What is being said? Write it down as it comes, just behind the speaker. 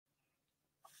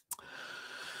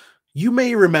You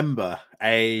may remember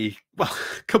a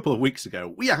couple of weeks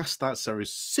ago, we asked that very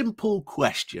simple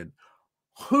question: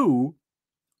 who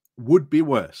would be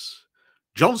worse,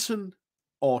 Johnson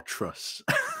or Truss?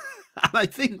 And I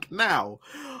think now,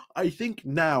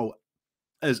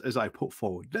 as I put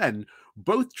forward then,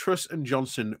 both Truss and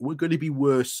Johnson were going to be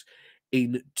worse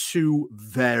in two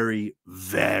very,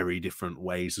 very different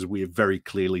ways, as we have very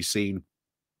clearly seen.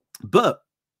 But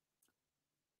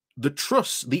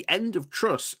the end of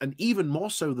Truss, and even more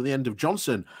so than the end of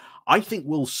Johnson, I think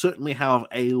will certainly have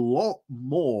a lot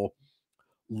more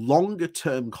longer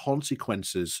term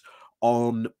consequences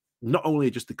on not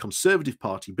only just the Conservative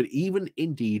Party, but even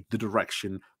indeed the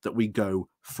direction that we go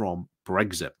from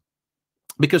Brexit.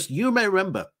 Because you may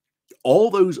remember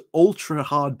all those ultra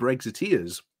hard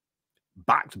Brexiteers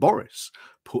backed Boris,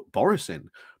 put Boris in,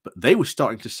 but they were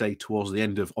starting to say towards the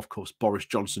end of course, Boris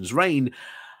Johnson's reign,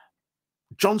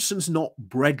 Johnson's not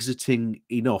Brexiting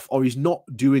enough, or he's not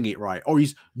doing it right, or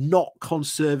he's not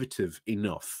conservative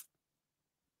enough.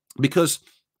 Because,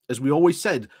 as we always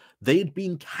said, they had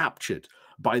been captured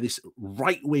by this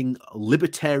right-wing,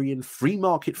 libertarian, free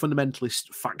market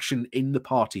fundamentalist faction in the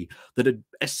party that had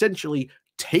essentially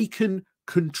taken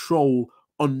control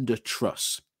under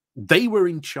Truss. They were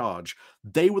in charge.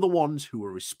 They were the ones who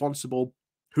were responsible,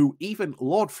 who even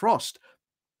Lord Frost,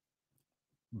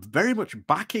 very much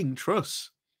backing Truss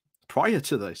prior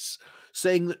to this,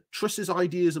 saying that Truss's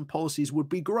ideas and policies would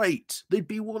be great. They'd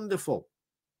be wonderful.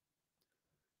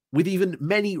 With even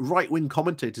many right-wing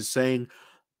commentators saying,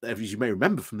 as you may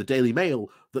remember from the Daily Mail,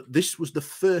 that this was the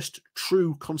first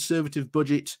true Conservative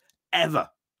budget ever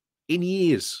in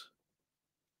years.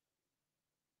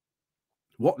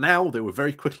 What now? They were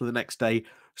very quickly the next day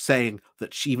saying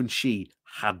that even she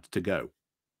had to go.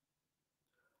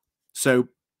 So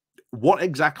what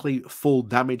exactly full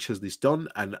damage has this done,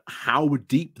 and how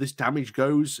deep this damage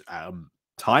goes,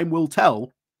 time will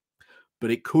tell, but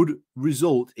it could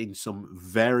result in some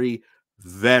very,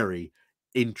 very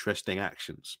interesting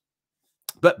actions.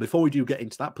 But before we do get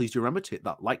into that, please do remember to hit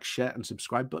that like, share, and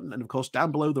subscribe button. And of course,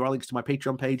 down below, there are links to my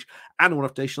Patreon page and a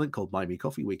one-off link called Buy Me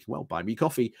Coffee, where you can, well, buy me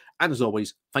coffee. And as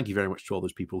always, thank you very much to all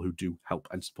those people who do help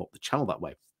and support the channel that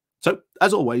way. So,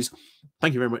 as always,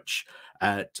 thank you very much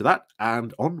to that,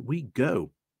 and on we go.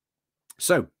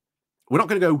 So, we're not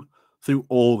going to go through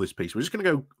all this piece. We're just going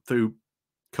to go through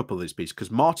a couple of this piece, because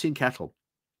Martin Kettle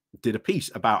did a piece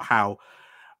about how,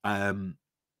 in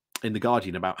The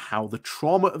Guardian, about how the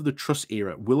trauma of the Truss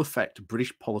era will affect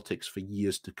British politics for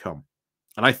years to come.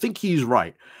 And I think he's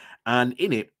right. And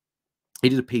in it, he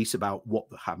did a piece about what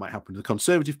might happen to the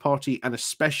Conservative Party, and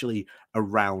especially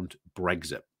around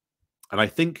Brexit. And I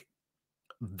think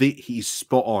he's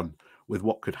spot on with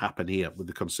what could happen here with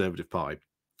the Conservative Party.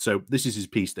 So this is his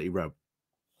piece that he wrote.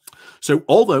 So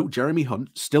although Jeremy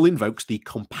Hunt still invokes the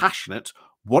compassionate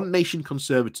one nation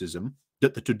conservatism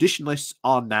that the traditionalists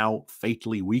are now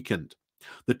fatally weakened,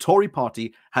 the Tory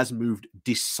party has moved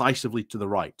decisively to the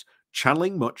right,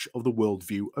 channeling much of the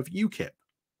worldview of UKIP.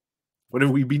 What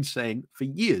have we been saying for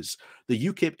years? The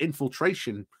UKIP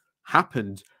infiltration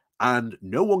happened and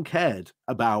no one cared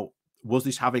about, was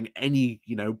this having any,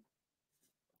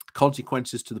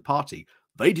 consequences to the party?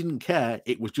 They didn't care.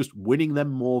 It was just winning them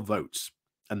more votes.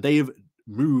 And they have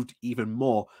moved even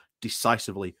more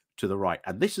decisively to the right.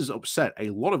 And this has upset a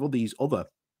lot of these other,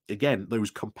 again,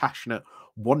 those compassionate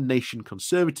one nation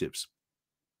conservatives.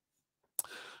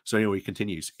 So anyway, he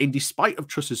continues. In despite of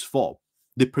Truss's fall,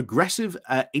 the progressive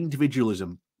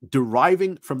individualism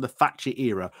deriving from the Thatcher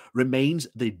era remains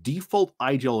the default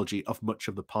ideology of much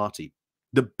of the party.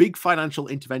 The big financial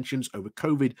interventions over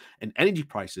COVID and energy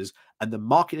prices and the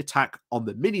market attack on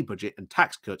the mini budget and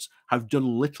tax cuts have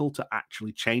done little to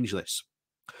actually change this.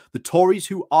 The Tories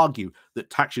who argue that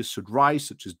taxes should rise,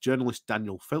 such as journalist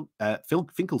Daniel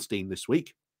Finkelstein this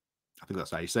week, I think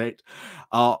that's how you say it,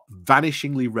 are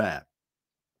vanishingly rare.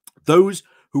 Those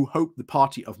who hope the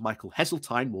party of Michael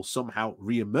Heseltine will somehow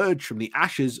re-emerge from the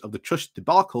ashes of the Truss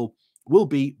debacle will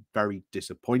be very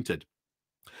disappointed.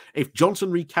 If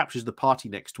Johnson recaptures the party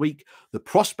next week, the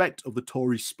prospect of the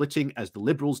Tories splitting as the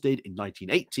Liberals did in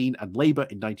 1918 and Labour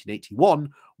in 1981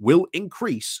 will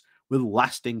increase with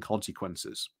lasting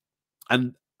consequences.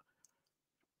 And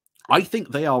I think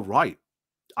they are right.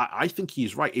 I think he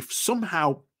is right. If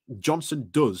somehow Johnson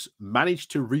does manage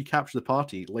to recapture the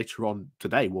party later on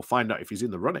today, we'll find out if he's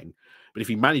in the running. But if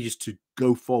he manages to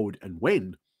go forward and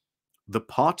win, the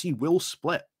party will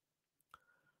split.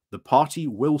 The party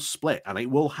will split, and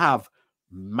it will have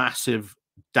massive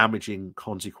damaging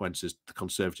consequences to the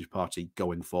Conservative Party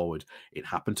going forward. It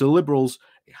happened to the Liberals.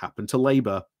 It happened to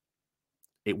Labour.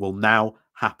 It will now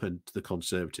happen to the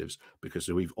Conservatives, because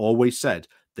we've always said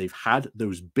they've had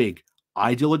those big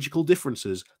ideological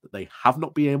differences that they have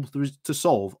not been able to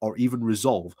solve or even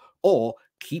resolve, or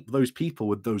keep those people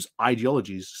with those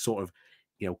ideologies sort of,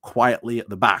 quietly at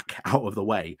the back, out of the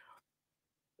way.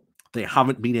 They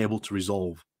haven't been able to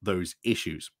resolve those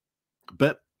issues.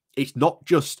 But it's not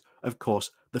just, of course,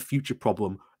 the future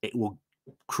problem it will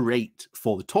create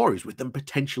for the Tories, with them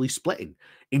potentially splitting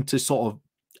into sort of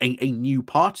a new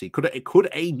party. Could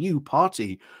a new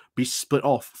party be split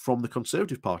off from the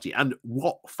Conservative Party? And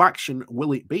what faction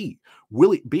will it be?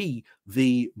 Will it be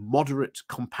the moderate,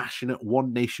 compassionate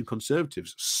One Nation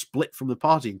Conservatives split from the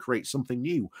party and create something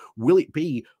new? Will it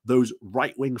be those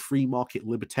right-wing free market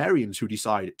libertarians who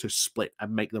decide to split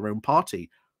and make their own party?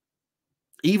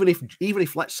 Even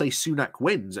if let's say Sunak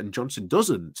wins and Johnson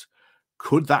doesn't,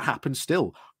 could that happen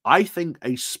still? I think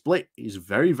a split is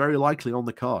very, very likely on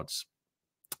the cards,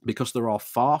 because there are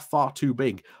far, far too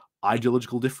big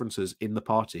ideological differences in the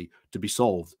party to be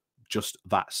solved just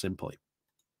that simply.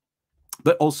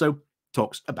 But also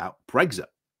talks about Brexit.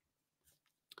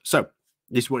 So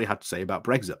this is what he had to say about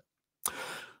Brexit.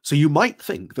 So you might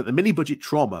think that the mini-budget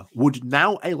trauma would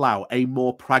now allow a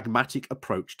more pragmatic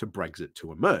approach to Brexit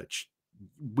to emerge.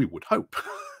 We would hope.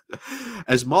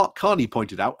 As Mark Carney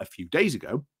pointed out a few days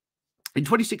ago, in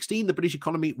 2016, the British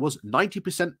economy was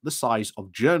 90% the size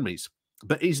of Germany's,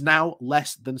 but is now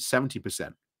less than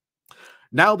 70%.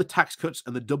 Now the tax cuts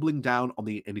and the doubling down on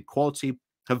the inequality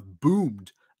have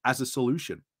boomed as a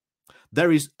solution.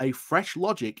 There is a fresh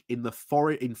logic in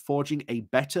forging a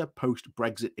better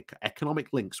post-Brexit economic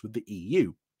links with the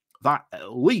EU. That,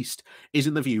 at least, is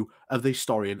in the view of the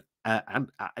historian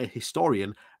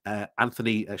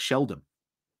Anthony Sheldon,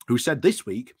 who said this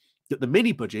week that the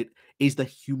mini-budget is the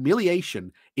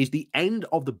humiliation, is the end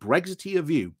of the Brexiteer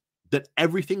view that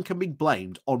everything can be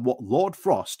blamed on what Lord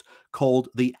Frost called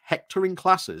the hectoring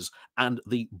classes and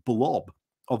the blob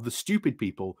of the stupid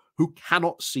people who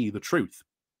cannot see the truth.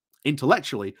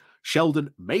 Intellectually,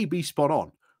 Sheldon may be spot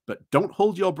on, but don't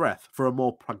hold your breath for a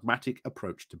more pragmatic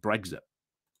approach to Brexit.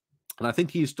 And I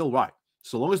think he is still right.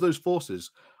 So long as those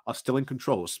forces are still in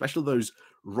control, especially those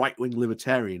right-wing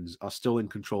libertarians are still in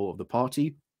control of the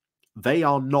party, they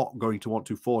are not going to want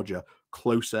to forge a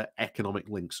closer economic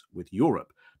links with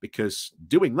Europe, because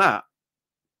doing that,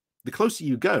 the closer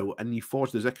you go and you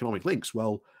forge those economic links,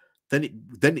 well, then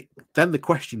the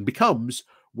question becomes,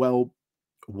 well,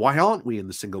 why aren't we in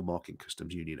the single market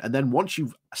customs union? And then once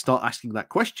you start asking that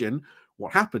question,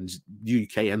 what happens? The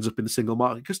UK ends up in the single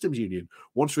market customs union.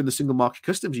 Once we're in the single market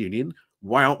customs union,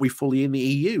 why aren't we fully in the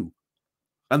EU?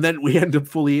 And then we end up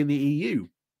fully in the EU.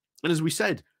 And as we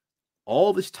said,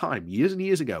 all this time, years and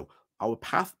years ago, our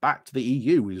path back to the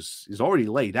EU is already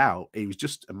laid out. It was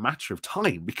just a matter of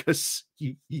time, because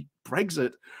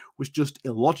Brexit was just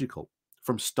illogical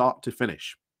from start to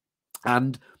finish.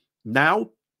 And now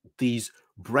these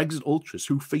Brexit ultras,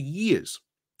 who for years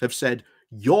have said,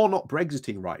 you're not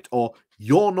Brexiting right, or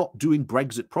you're not doing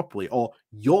Brexit properly, or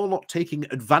you're not taking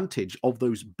advantage of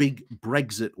those big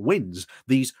Brexit wins,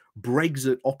 these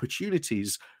Brexit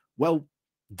opportunities, well,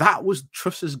 that was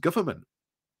Truss's government.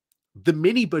 The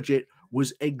mini-budget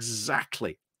was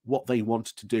exactly what they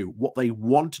wanted to do, what they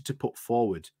wanted to put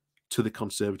forward to the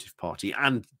Conservative Party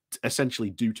and essentially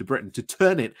do to Britain, to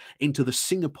turn it into the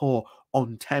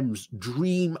Singapore-on-Thames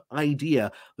dream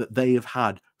idea that they have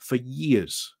had for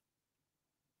years.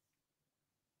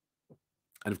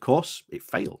 And of course, it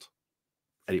failed.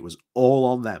 And it was all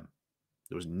on them.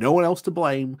 There was no one else to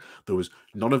blame. There was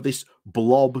none of this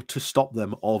blob to stop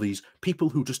them, or these people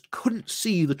who just couldn't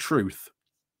see the truth.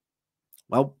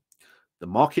 Well, the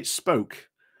markets spoke,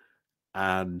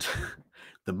 and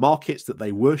the markets that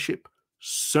they worship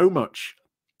so much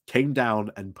came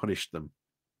down and punished them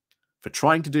for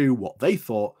trying to do what they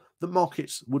thought the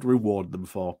markets would reward them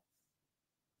for.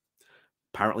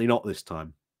 Apparently not this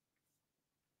time.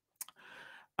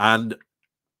 And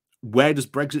where does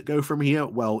Brexit go from here?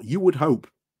 Well, you would hope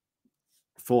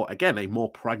for, again, a more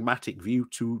pragmatic view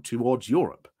towards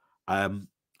Europe. And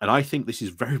I think this is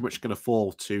very much going to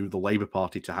fall to the Labour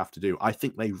Party to have to do. I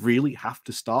think they really have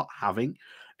to start having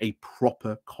a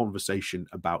proper conversation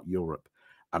about Europe.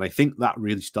 And I think that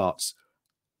really starts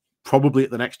probably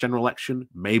at the next general election,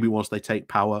 maybe once they take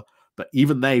power. But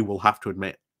even they will have to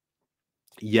admit,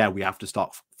 yeah, we have to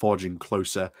start forging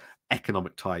closer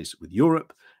economic ties with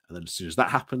Europe. And then as soon as that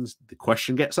happens, the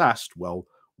question gets asked, well,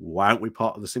 why aren't we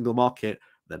part of the single market?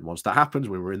 Then once that happens,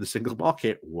 when we're in the single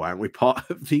market, why aren't we part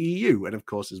of the EU? And of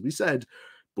course, as we said,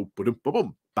 boom, boom, boom,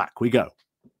 boom, back we go.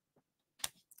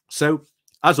 So,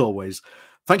 as always,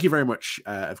 thank you very much,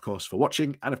 of course, for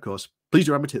watching. And of course, please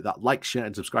remember to hit that like, share,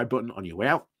 and subscribe button on your way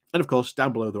out. And of course,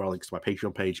 down below, there are links to my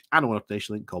Patreon page and a one-off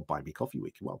donation link called Buy Me Coffee, where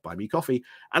you can, well, buy me coffee.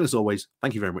 And as always,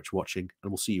 thank you very much for watching,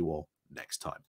 and we'll see you all next time.